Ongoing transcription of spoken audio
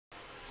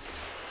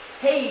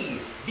Hey,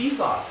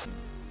 Vsauce!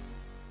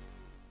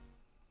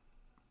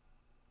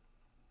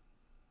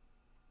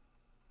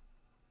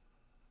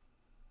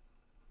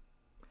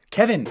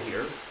 Kevin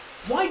here.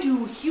 Why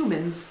do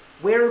humans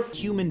wear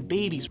human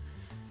babies?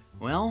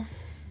 Well,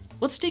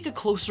 let's take a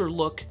closer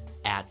look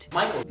at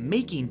Michael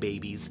making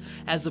babies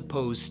as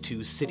opposed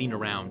to sitting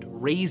around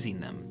raising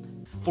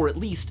them for at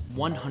least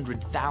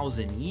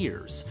 100,000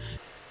 years.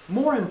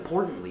 More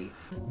importantly,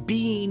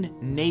 being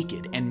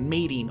naked and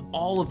mating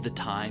all of the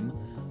time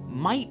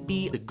might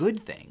be a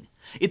good thing.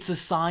 It's a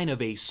sign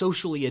of a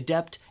socially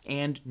adept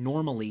and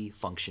normally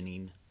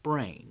functioning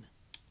brain.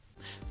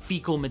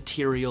 Fecal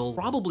material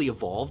probably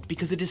evolved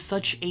because it is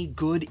such a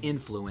good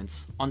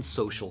influence on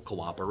social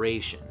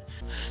cooperation.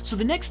 So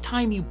the next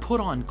time you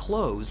put on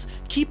clothes,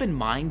 keep in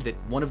mind that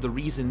one of the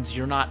reasons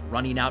you're not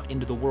running out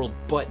into the world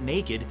butt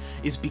naked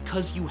is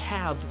because you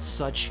have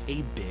such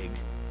a big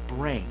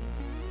brain.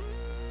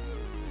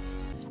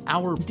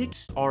 Our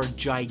dicks are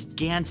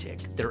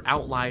gigantic. They're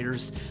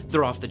outliers.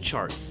 They're off the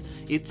charts.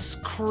 It's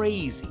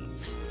crazy.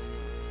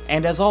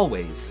 And as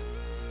always,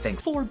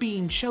 thanks for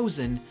being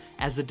chosen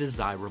as a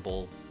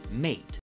desirable mate.